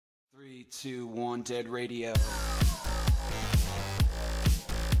3, 2, 1, Dead Radio.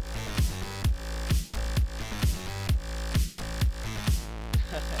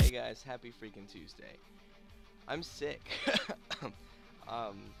 Hey guys, happy freaking Tuesday. I'm sick,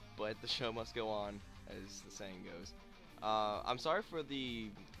 but the show must go on, as the saying goes. I'm sorry for the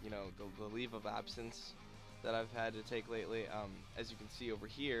leave of absence that I've had to take lately. As you can see over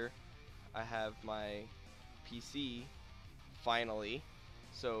here, I have my PC finally.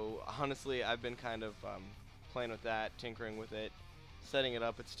 So honestly, I've been kind of playing with that, tinkering with it, setting it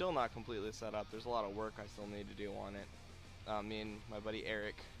up. It's still not completely set up. There's a lot of work I still need to do on it. Me and my buddy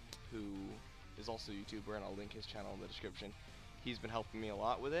Eric, who is also a YouTuber, and I'll link his channel in the description. He's been helping me a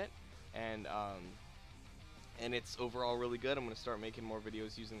lot with it, and it's overall really good. I'm gonna start making more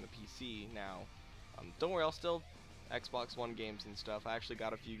videos using the PC now. Don't worry, I'll still Xbox One games and stuff. I actually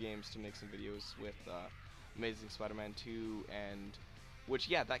got a few games to make some videos with. Amazing Spider-Man 2, and which,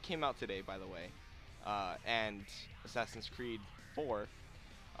 yeah, that came out today, by the way, and Assassin's Creed 4.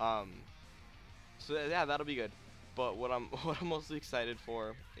 So yeah, that'll be good. But what I'm mostly excited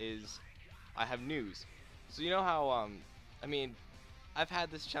for is I have news. So you know how I mean, I've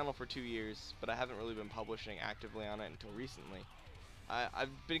had this channel for 2 years, but I haven't really been publishing actively on it until recently. I've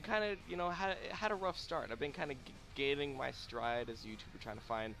been kind of, had a rough start. I've been kind of gaining my stride as a YouTuber, trying to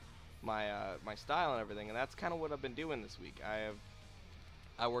find my style and everything, and that's kind of what I've been doing this week.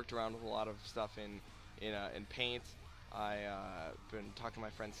 I worked around with a lot of stuff in Paint. Been talking to my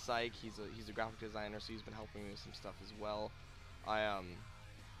friend Psych. He's a graphic designer, so he's been helping me with some stuff as well.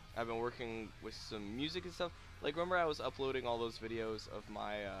 I've been working with some music and stuff. Like, remember I was uploading all those videos of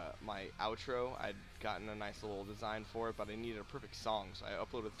my my outro? I'd gotten a nice little design for it, but I needed a perfect song, so I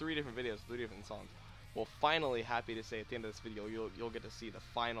uploaded 3 different videos, 3 different songs. Well, finally, happy to say at the end of this video, you'll get to see the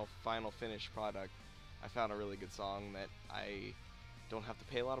final finished product. I found a really good song that I don't have to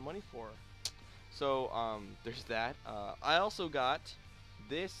pay a lot of money for. So there's that. I also got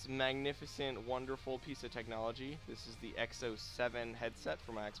this magnificent, wonderful piece of technology. This is the XO7 headset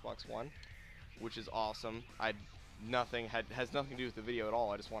for my Xbox One, which is awesome. Has nothing to do with the video at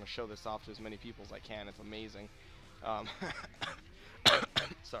all. I just want to show this off to as many people as I can. It's amazing.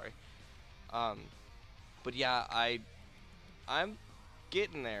 Sorry. But yeah, I'm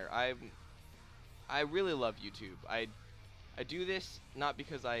getting there. I really love YouTube. I do this not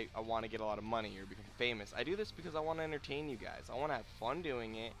because I want to get a lot of money or become famous. I do this because I want to entertain you guys. I want to have fun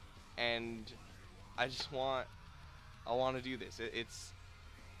doing it, and I want to do this.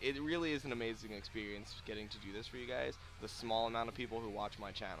 It really is an amazing experience getting to do this for you guys. The small amount of people who watch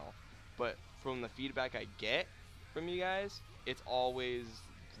my channel, but from the feedback I get from you guys, it's always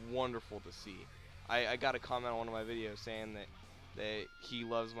wonderful to see. I got a comment on one of my videos saying that he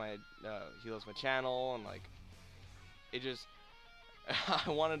loves my channel, and like, it just I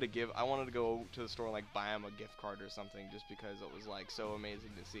wanted to go to the store and like buy him a gift card or something, just because it was like so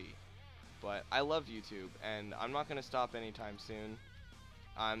amazing to see. But I love YouTube, and I'm not gonna stop anytime soon.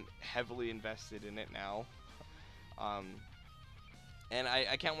 I'm heavily invested in it now, and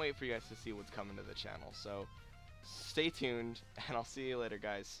I can't wait for you guys to see what's coming to the channel. So stay tuned, and I'll see you later,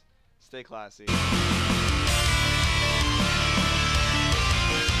 guys. Stay classy.